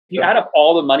If you add up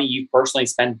all the money you personally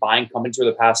spent buying companies over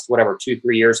the past, 2-3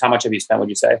 years, how much have you spent, would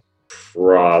you say?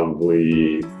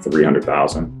 Probably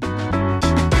 300,000.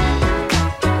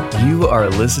 You are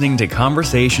listening to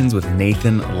Conversations with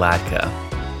Nathan Latka.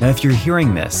 Now, if you're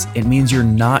hearing this, it means you're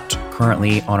not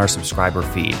currently on our subscriber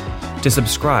feed. To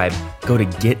subscribe, go to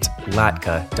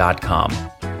getlatka.com.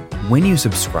 When you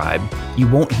subscribe, you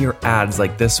won't hear ads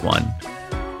like this one.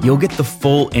 You'll get the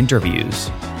full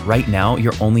interviews. Right now,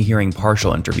 you're only hearing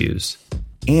partial interviews.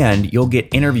 And you'll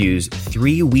get interviews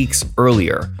 3 weeks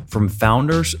earlier from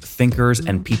founders, thinkers,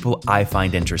 and people I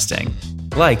find interesting.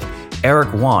 Like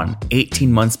Eric Yuan,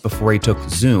 18 months before he took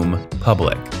Zoom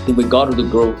public. We got to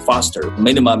grow faster.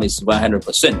 Minimum is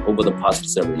 100% over the past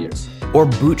several years. Or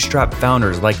bootstrap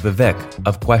founders like Vivek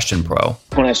of Question Pro.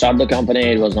 When I started the company,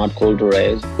 it was not cool to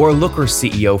raise. Or Looker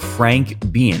CEO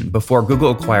Frank Bean before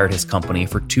Google acquired his company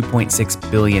for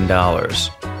 $2.6 billion.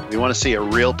 We want to see a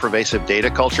real pervasive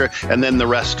data culture, and then the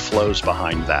rest flows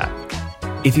behind that.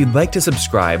 If you'd like to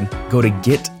subscribe, go to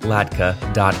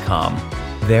getlatka.com.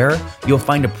 There, you'll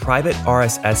find a private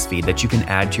RSS feed that you can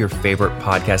add to your favorite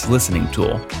podcast listening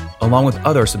tool, along with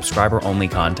other subscriber-only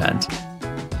content.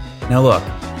 Now look,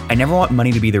 I never want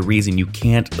money to be the reason you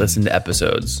can't listen to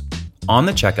episodes. On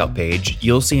the checkout page,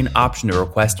 you'll see an option to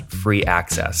request free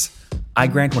access. I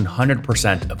grant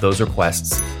 100% of those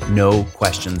requests, no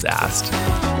questions asked.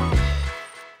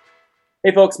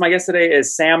 Hey folks, my guest today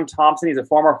is Sam Thompson. He's a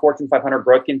former Fortune 500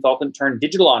 growth consultant turned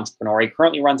digital entrepreneur. He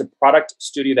currently runs a product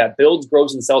studio that builds,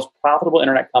 grows, and sells profitable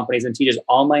internet companies and teaches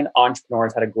online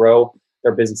entrepreneurs how to grow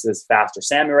their businesses faster.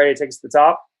 Sam, you ready to take us to the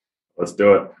top? Let's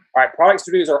do it. All right, product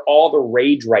studios are all the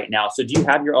rage right now. So do you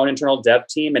have your own internal dev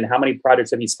team, and how many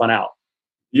projects have you spun out?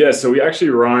 Yeah, so we actually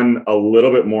run a little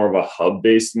bit more of a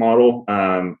hub-based model.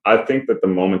 I think that the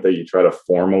moment that you try to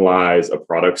formalize a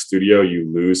product studio, you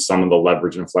lose some of the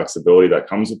leverage and flexibility that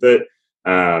comes with it.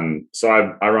 So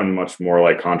I run much more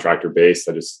like contractor-based.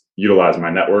 I just utilize my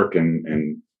network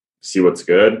and see what's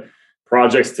good.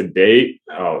 Projects to date,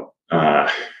 I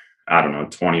don't know,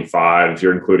 25. If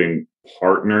you're including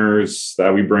partners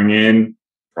that we bring in,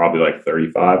 probably like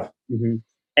 35. Mm-hmm.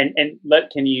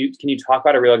 Can you talk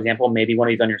about a real example? Maybe one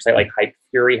of these on your site, like Hype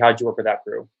Fury. How'd you work with that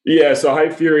crew? Yeah, so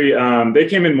Hype Fury, they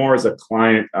came in more as a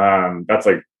client. That's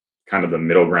like kind of the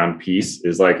middle ground piece.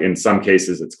 Is like in some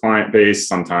cases it's client based,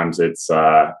 sometimes it's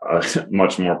a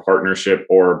much more partnership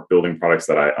or building products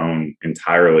that I own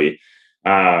entirely.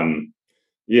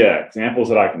 Examples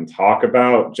that I can talk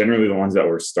about. Generally, the ones that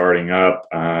we're starting up.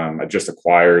 I just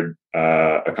acquired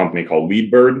a company called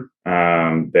Leadbird.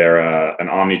 They're an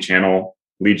omni-channel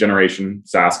lead generation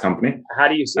SaaS company. How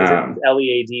do you say it?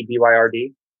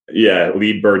 LEADBYRD? Yeah,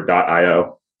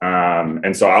 leadbird.io.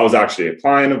 And so I was actually a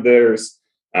client of theirs.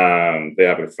 They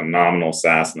have a phenomenal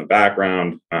SaaS in the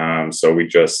background. So we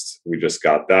just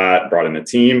got that, brought in a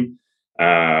team.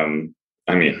 We're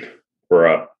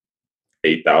up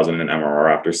 8,000 in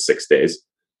MRR after 6 days.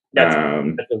 That's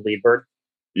a Leadbird?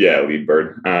 Yeah,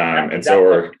 Leadbird. Is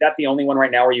that the only one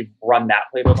right now where you've run that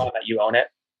playbook on, that you own it?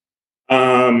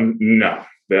 No.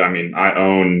 I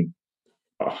own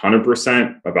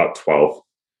 100%, about 12.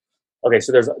 Okay,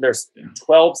 so there's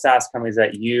 12 SaaS companies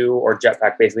that you or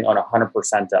Jetpack basically own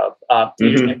 100% of. Can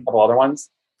you name a couple other ones?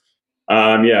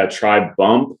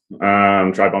 TribeBump,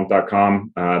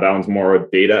 TribeBump.com. That one's more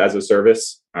data as a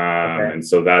service. Okay. And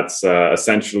so that's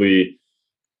essentially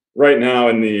right now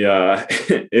in the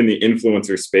in the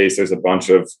influencer space, there's a bunch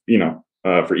of,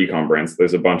 for e-com brands,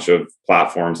 there's a bunch of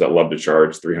platforms that love to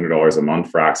charge $300 a month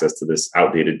for access to this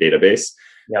outdated database.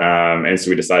 Yep. And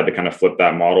so we decided to kind of flip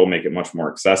that model, make it much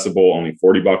more accessible, only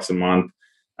 $40 a month,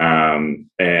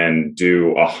 and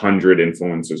do 100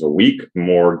 influencers a week,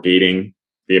 more gating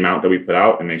the amount that we put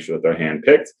out and make sure that they're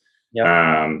handpicked. Yep.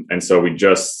 And so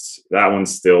that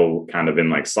one's still kind of in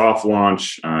like soft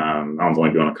launch. I was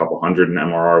only doing a couple hundred in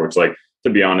MRR, which, like, to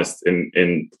be honest,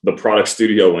 in the product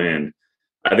studio land,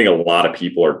 I think a lot of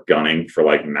people are gunning for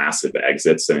like massive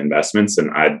exits and investments,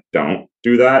 and I don't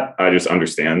do that. I just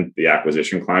understand the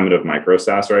acquisition climate of micro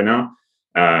SaaS right now.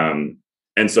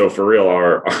 And so for real,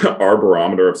 our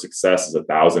barometer of success is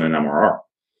 1,000 in MRR.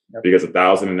 Yep. Because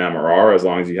 1,000 in MRR, as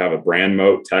long as you have a brand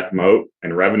moat, tech moat,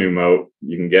 and revenue moat,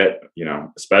 you can get,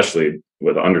 especially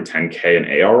with under 10K in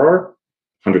ARR,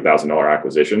 $100,000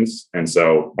 acquisitions. And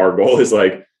so our goal is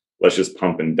like, let's just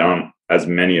pump and dump as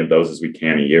many of those as we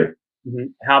can a year.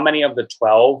 Mm-hmm. How many of the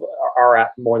 12 are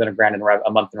at more than $1,000 a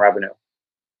month in revenue?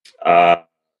 Right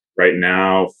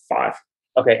now, 5.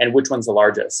 Okay. And which one's the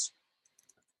largest?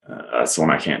 That's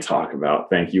one I can't talk about.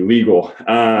 Thank you, legal.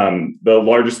 The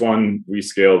largest one, we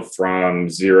scaled from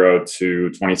 0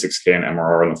 to 26K in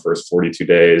MRR in the first 42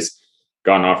 days.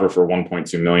 got an offer for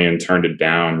 1.2 million, turned it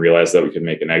down, realized that we could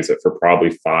make an exit for probably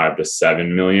 5 to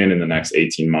 7 million in the next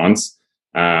 18 months.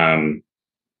 And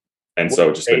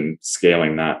so just been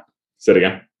scaling that. Say it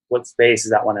again. What space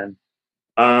is that one in?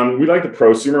 We like the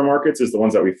prosumer markets is the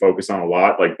ones that we focus on a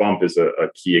lot. Like Bump is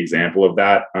a key example of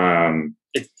that.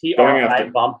 It's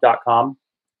trybump.com.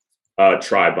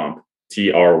 Trybump,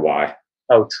 TRY.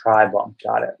 Oh, Trybump.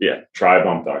 Got it. Yeah,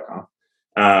 trybump.com.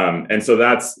 And so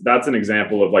that's an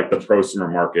example of like the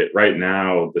prosumer market right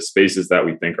now. The spaces that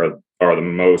we think are the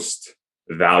most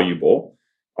valuable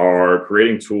are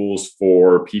creating tools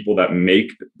for people that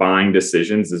make buying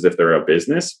decisions as if they're a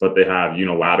business, but they have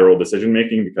unilateral decision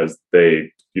making because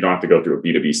you don't have to go through a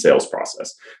B2B sales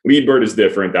process. Leadbird is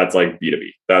different. That's like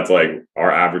B2B. That's like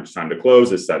our average time to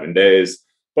close is 7 days.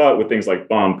 But with things like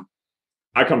Bump,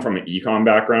 I come from an e-com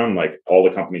background. Like all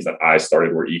the companies that I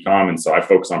started were e-com. And so I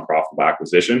focus on profitable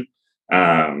acquisition.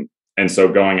 And so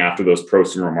going after those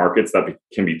prosumer markets that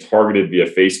can be targeted via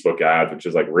Facebook ads, which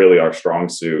is like really our strong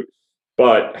suit,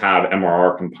 but have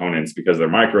MRR components because they're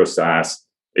micro SaaS,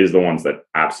 is the ones that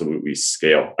absolutely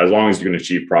scale. As long as you can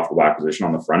achieve profitable acquisition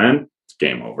on the front end, it's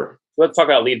game over. Let's talk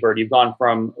about Leadbird. You bought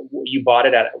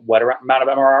it at what amount of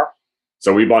MRR?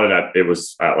 So we bought it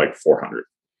was at like 400.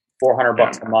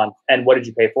 $400 a month. And what did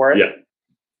you pay for it? Yeah.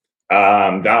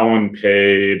 That one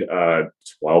paid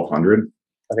 $1,200.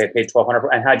 Okay, paid $1,200.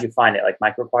 And how'd you find it? Like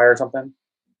Microacquire or something?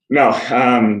 No.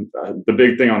 The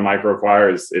big thing on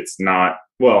Microacquire is it's not,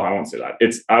 well, I won't say that.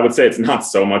 I would say it's not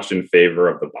so much in favor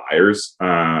of the buyers,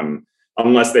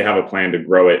 unless they have a plan to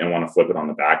grow it and want to flip it on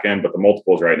the back end. But the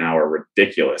multiples right now are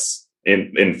ridiculous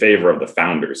in favor of the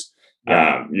founders.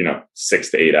 Yeah.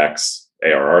 6 to 8x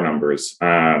ARR numbers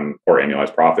or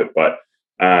annualized profit. But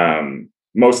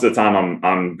most of the time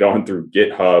I'm going through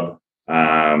GitHub.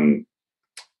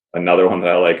 Another one that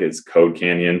I like is Code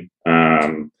Canyon.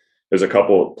 There's a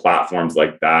couple of platforms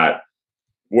like that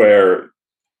where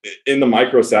in the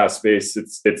micro SaaS space,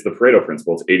 it's the Pareto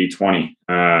principle. It's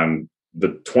 80-20.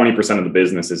 The 20% of the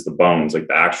business is the bones, like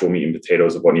the actual meat and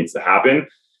potatoes of what needs to happen.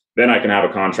 Then I can have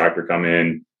a contractor come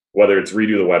in, whether it's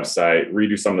redo the website,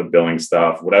 redo some of the billing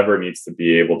stuff, whatever it needs to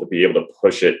be able to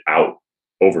push it out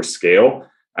over scale.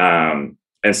 And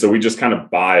so we just kind of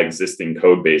buy existing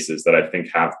code bases that I think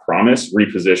have promise,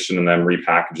 reposition them,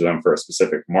 repackage them for a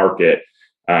specific market,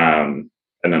 and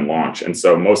then launch. And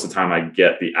so most of the time I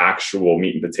get the actual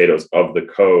meat and potatoes of the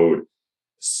code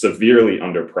severely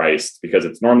underpriced because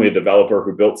it's normally a developer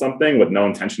who built something with no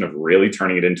intention of really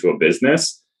turning it into a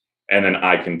business. And then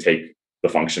I can take the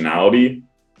functionality,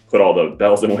 put all the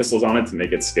bells and whistles on it to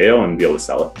make it scale and be able to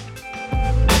sell it.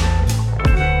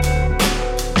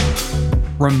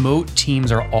 Remote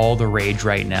teams are all the rage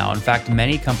right now. In fact,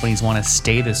 many companies want to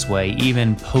stay this way,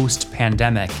 even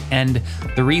post-pandemic. And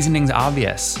the reasoning's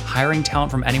obvious. Hiring talent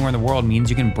from anywhere in the world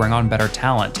means you can bring on better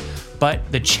talent. But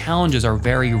the challenges are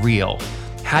very real.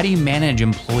 How do you manage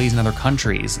employees in other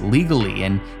countries legally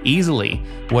and easily?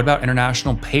 What about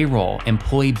international payroll,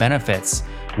 employee benefits?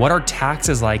 What are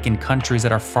taxes like in countries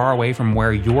that are far away from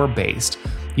where you're based?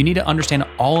 You need to understand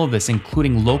all of this,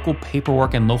 including local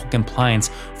paperwork and local compliance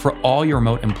for all your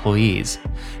remote employees.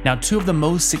 Now, two of the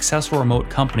most successful remote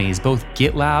companies, both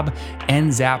GitLab and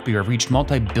Zapier, have reached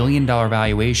multi-billion-dollar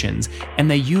valuations,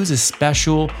 and they use a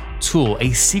special tool,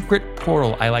 a secret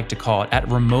portal, I like to call it, at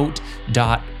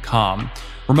remote.com.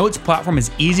 Remote's platform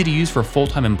is easy to use for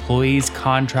full-time employees,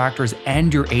 contractors,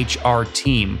 and your HR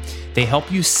team. They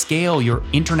help you scale your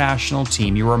international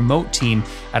team, your remote team,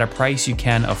 at a price you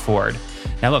can afford.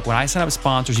 Now look, when I sign up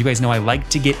sponsors, you guys know I like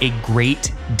to get a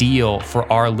great deal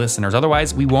for our listeners.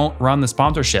 Otherwise, we won't run the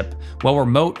sponsorship. Well,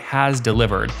 Remote has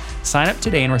delivered. Sign up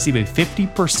today and receive a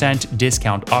 50%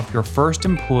 discount off your first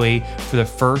employee for the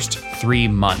first 3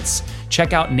 months.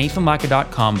 Check out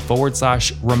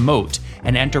nathanlatka.com/remote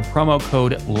and enter promo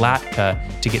code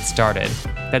LATKA to get started.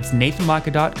 That's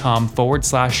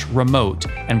nathanlatka.com/remote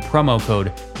and promo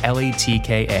code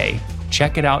LATKA.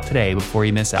 Check it out today before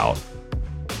you miss out.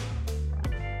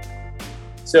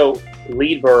 So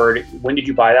Leadbird, when did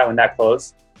you buy that? When that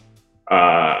closed?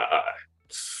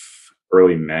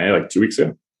 Early May, like 2 weeks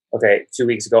ago. Okay, 2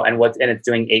 weeks ago. And it's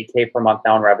doing $8K per month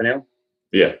now in revenue?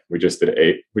 Yeah, we just did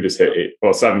 8. We just hit 8.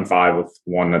 Well, 7.5 with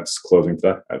one that's closing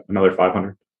today at another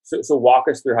 500. So walk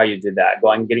us through how you did that.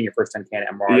 Going getting your first 10K in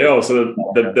MRR. Yeah, so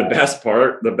the best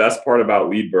part about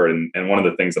Leadbird and one of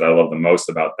the things that I love the most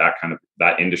about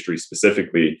that industry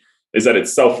specifically is that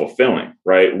it's self-fulfilling,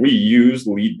 right? We use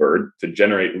Leadbird to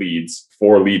generate leads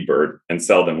for Leadbird and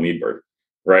sell them Leadbird,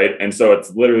 right? And so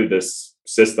it's literally this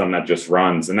system that just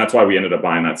runs. And that's why we ended up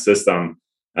buying that system.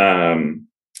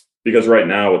 because right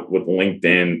now with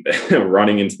LinkedIn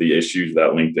running into the issues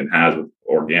that LinkedIn has with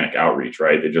organic outreach,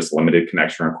 right? They just limited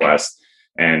connection requests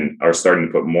and are starting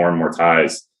to put more and more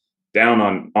ties down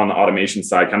on the automation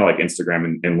side, kind of like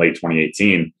Instagram in late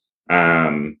 2018.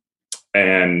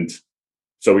 And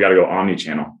so we got to go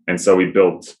omni-channel. And so we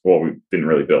didn't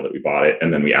really build it. We bought it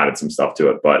and then we added some stuff to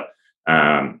it, but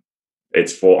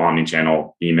it's full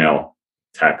omni-channel, email,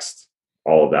 text,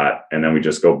 all of that. And then we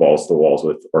just go balls to walls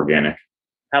with organic.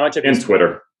 How much have you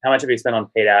Twitter? How much have you spent on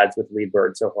paid ads with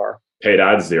Leadbird so far? Paid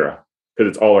ads, 0, because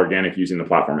it's all organic using the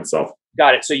platform itself.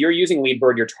 Got it. So you're using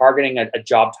Leadbird, you're targeting a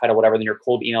job title, whatever, then you're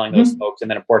cold emailing those folks,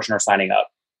 and then a portion are signing up.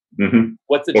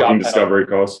 What's the Booking job discovery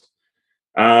cost?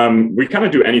 We kind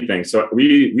of do anything. So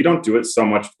we don't do it so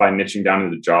much by niching down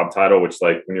into the job title, which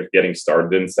like when you're getting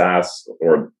started in SaaS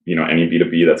or, any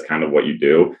B2B, that's kind of what you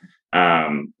do.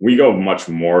 We go much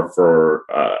more for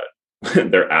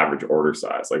their average order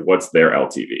size. Like what's their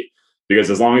LTV? Because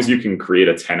as long as you can create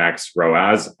a 10x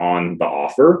ROAS on the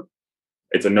offer,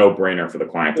 it's a no-brainer for the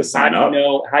client to sign up.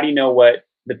 How do you know what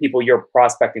the people you're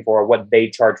prospecting for, what they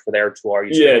charge for their tool? Are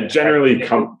you generally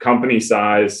company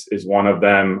size is one of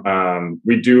them.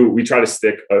 We try to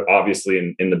stick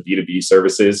obviously in the B2B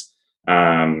services.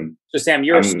 So Sam,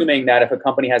 you're assuming that if a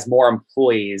company has more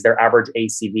employees, their average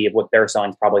ACV of what they're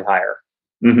selling is probably higher.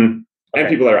 Okay. And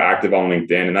people that are active on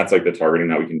LinkedIn, and that's like the targeting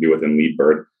that we can do within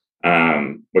Leadbird.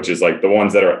 Which is like the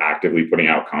ones that are actively putting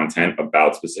out content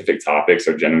about specific topics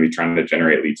are generally trying to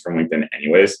generate leads from LinkedIn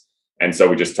anyways. And so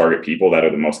we just target people that are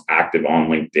the most active on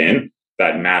LinkedIn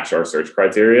that match our search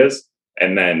criterias.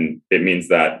 And then it means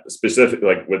that specific,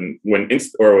 like when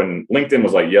LinkedIn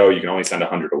was like, yo, you can only send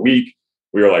 100 a week,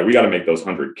 we were like, we got to make those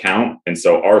 100 count. And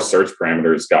so our search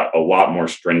parameters got a lot more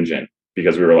stringent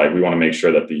because we were like, we want to make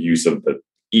sure that the use of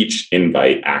each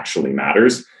invite actually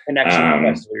matters. Connection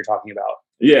request is what you're talking about.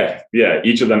 Yeah.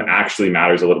 Each of them actually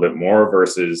matters a little bit more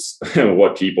versus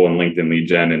what people in LinkedIn lead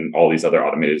gen and all these other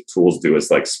automated tools do is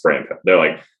like spray and they're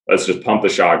like, let's just pump the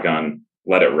shotgun,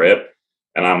 let it rip.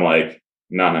 And I'm like,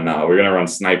 no. We're going to run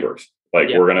snipers. We're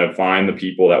going to find the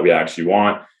people that we actually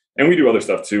want. And we do other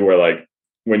stuff too, where like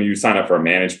when you sign up for a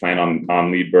managed plan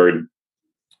on Leadbird,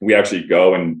 we actually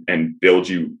go and build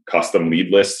you custom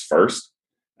lead lists first.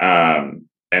 And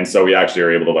so we actually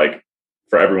are able to like,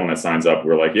 for everyone that signs up,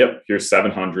 we're like, yep, here's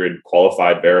 700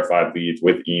 qualified, verified leads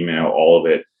with email, all of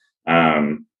it.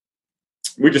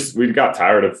 We got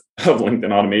tired of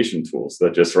LinkedIn automation tools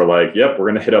that just were like, yep, we're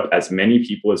going to hit up as many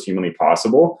people as humanly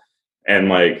possible. And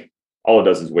like, all it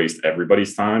does is waste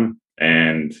everybody's time.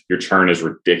 And your churn is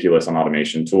ridiculous on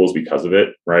automation tools because of it,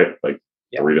 right? Like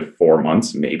 3 to 4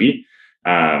 months, maybe.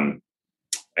 And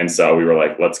so we were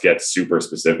like, let's get super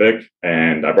specific.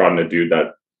 And I brought in a dude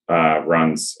that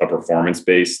runs a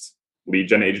performance-based lead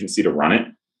gen agency to run it.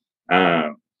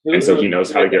 And so he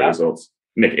knows how to get results.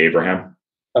 Nick Abraham.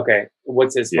 Okay.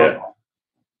 What's his firm?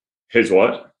 His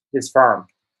what? His firm.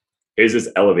 His is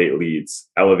Elevate Leads.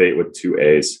 Elevate with 2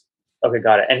 A's. Okay,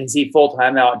 got it. And is he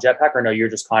full-time now at Jetpack or no, you're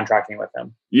just contracting with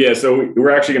him? Yeah, so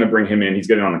we're actually going to bring him in. He's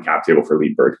getting on the cap table for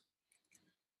Leadbird.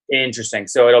 Interesting.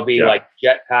 So it'll be like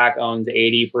Jetpack owns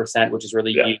 80%, which is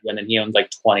really huge, and then he owns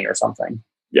like 20 or something.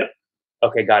 Yeah.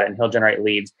 Okay, got it. And he'll generate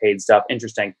leads, paid stuff.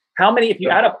 Interesting. How many, if you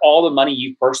add up all the money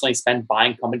you personally spent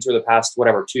buying companies for the past,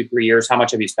 2-3 years, how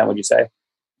much have you spent, would you say?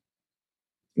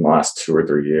 In the last 2 or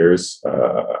 3 years,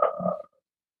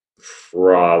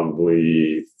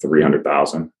 probably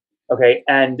 300,000. Okay.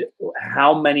 And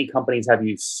how many companies have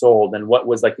you sold? And what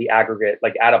was like the aggregate,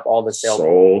 like add up all the sales?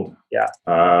 Sold.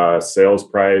 Yeah. Sales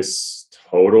price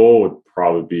total would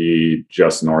probably be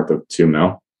just north of 2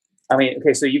 mil. I mean,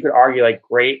 okay, so you could argue like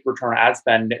great return on ad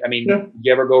spend. I mean, do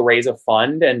you ever go raise a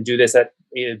fund and do this at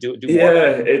do more? Yeah,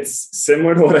 it's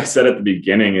similar to what I said at the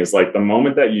beginning. Is like the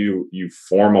moment that you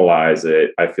formalize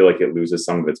it, I feel like it loses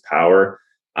some of its power.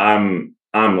 I'm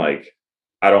like,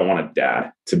 I don't want a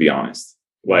dad, to be honest.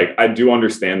 Like I do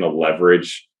understand the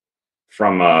leverage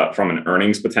from an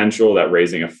earnings potential that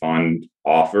raising a fund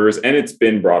offers, and it's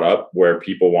been brought up where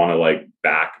people want to like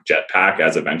back Jetpack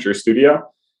as a venture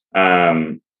studio.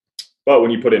 But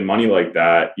when you put in money like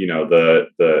that,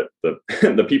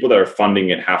 the people that are funding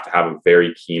it have to have a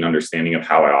very keen understanding of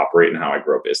how I operate and how I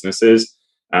grow businesses.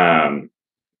 And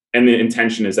the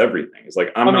intention is everything. It's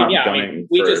like, I'm not gunning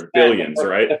for billions,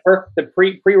 right? The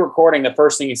pre-recording, the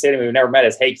first thing you say to me, we've never met,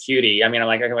 is, "Hey, cutie." I mean, I'm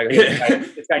like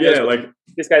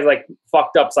this guy's like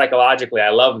fucked up psychologically. I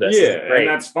love this. Yeah, and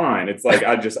that's fine. It's like,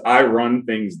 I run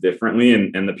things differently,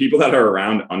 and the people that are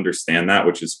around understand that,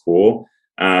 which is cool.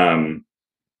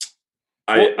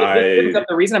 The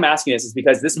reason I'm asking this is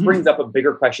because this brings up a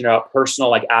bigger question about personal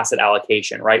like asset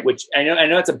allocation, right? Which I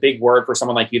know it's a big word for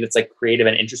someone like you that's like creative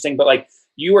and interesting, but like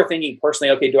you were thinking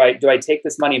personally, okay, do I take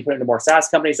this money and put it into more SaaS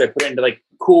companies? Do I put it into like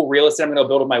cool real estate I'm going to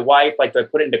build with my wife? Like, do I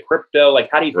put it into crypto? Like,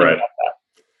 how do you think about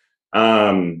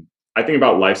that? I think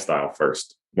about lifestyle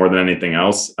first more than anything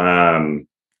else.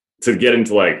 To get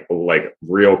into like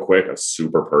real quick, a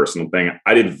super personal thing.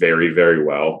 I did very, very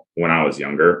well when I was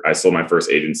younger. I sold my first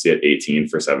agency at 18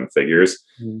 for 7 figures.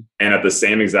 And at the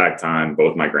same exact time,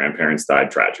 both my grandparents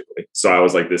died tragically. So I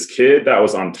was like this kid that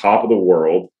was on top of the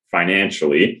world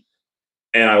financially,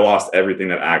 and I lost everything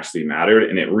that actually mattered.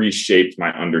 And it reshaped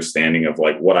my understanding of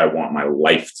like what I want my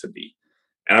life to be.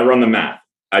 And I run the math.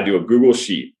 I do a Google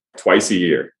Sheet twice a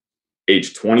year.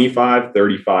 Age 25,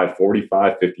 35,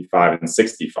 45, 55, and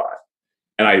 65.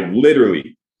 And I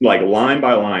literally, like line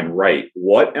by line, write,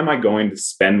 what am I going to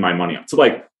spend my money on? So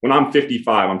like when I'm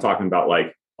 55, I'm talking about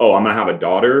like, oh, I'm going to have a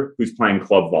daughter who's playing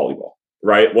club volleyball,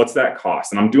 right? What's that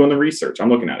cost? And I'm doing the research. I'm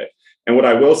looking at it. And what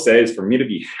I will say is for me to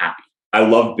be happy, I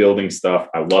love building stuff.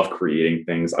 I love creating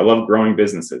things. I love growing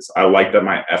businesses. I like that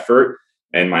my effort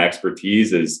and my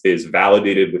expertise is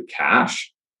validated with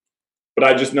cash. But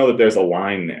I just know that there's a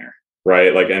line there.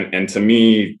 Right. Like, and to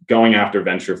me, going after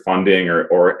venture funding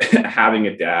or having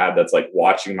a dad that's like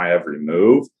watching my every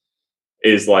move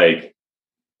is like,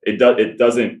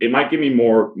 it might give me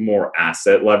more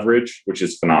asset leverage, which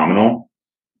is phenomenal.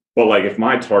 But like, if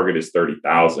my target is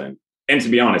 30,000, and to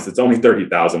be honest, it's only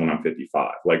 30,000 when I'm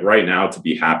 55, like right now to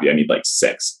be happy, I need like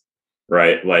 6,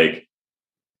 right? Like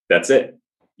that's it.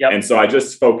 Yep. And so I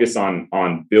just focus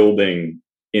on building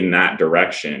in that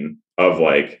direction of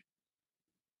like,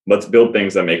 let's build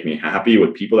things that make me happy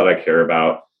with people that I care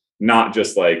about, not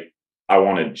just like, I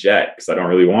want a jet because I don't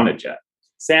really want a jet.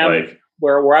 Sam, like,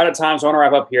 we're out of time, so I want to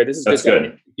wrap up here. This is that's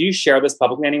good. Do you share this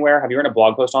publicly anywhere? Have you written a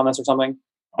blog post on this or something?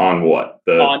 On what?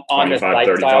 On this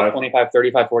lifestyle, 25,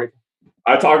 35, 40?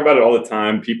 I talk about it all the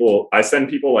time. I send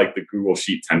people like the Google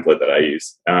Sheet template that I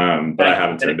use, but I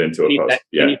haven't turned it into a post.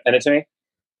 Can you send it to me?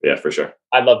 Yeah, for sure.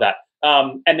 I love that.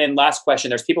 And then last question,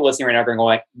 there's people listening right now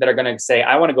that are going to say,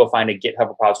 I want to go find a GitHub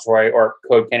repository or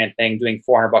Code Cannon thing doing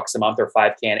 $400 a month or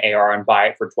 5K in AR and buy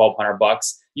it for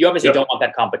 $1,200. You obviously don't want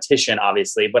that competition,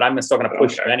 obviously, but I'm still going to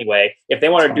push you anyway. If they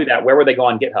want to do that, where would they go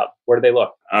on GitHub? Where do they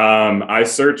look? I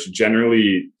search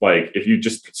generally, like if you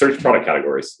just search product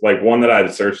categories, like one that I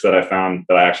searched that I found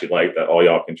that I actually like that all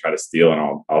y'all can try to steal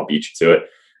and I'll beat you to it.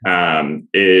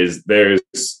 Is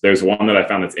there's one that I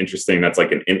found that's interesting. That's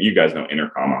like you guys know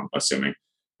Intercom, I'm assuming.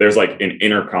 There's like an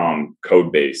Intercom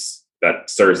code base that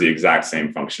serves the exact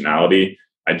same functionality.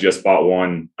 I just bought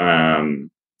one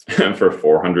for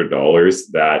 $400.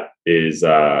 That is,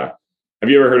 have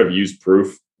you ever heard of Use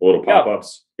Proof? Little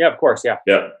pop-ups? Yeah, of course. Yeah.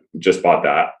 Yeah. Just bought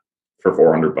that for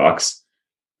 $400.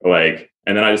 Like,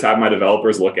 and then I just have my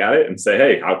developers look at it and say,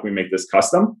 hey, how can we make this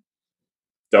custom?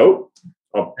 Dope.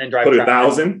 I'll put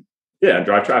 1,000. Yeah,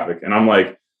 drive traffic. And I'm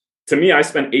like, to me, I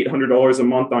spent $800 a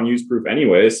month on Use Proof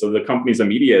anyway. So the company's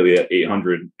immediately at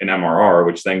 800 in MRR,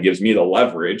 which then gives me the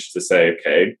leverage to say,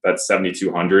 okay, that's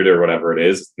 7,200 or whatever it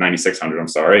is, 9,600, I'm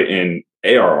sorry, in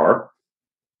ARR,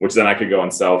 which then I could go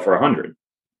and sell for 100.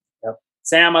 Yep.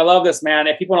 Sam, I love this, man.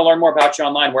 If people want to learn more about you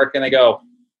online, where can they go?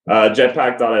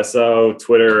 Jetpack.so,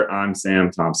 Twitter, I'm Sam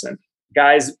Thompson.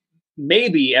 Guys,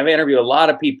 maybe I've interviewed a lot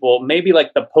of people, maybe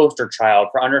like the poster child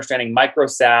for understanding micro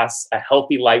SaaS, a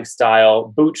healthy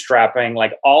lifestyle, bootstrapping,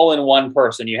 like all in one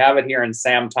person. You have it here in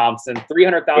Sam Thompson.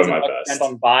 $300,000 spent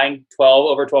on buying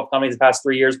over 12 companies the past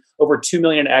 3 years, over 2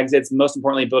 million exits, most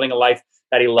importantly, building a life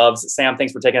that he loves. Sam,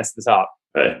 thanks for taking us to the top.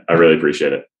 Hey, I really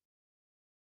appreciate it.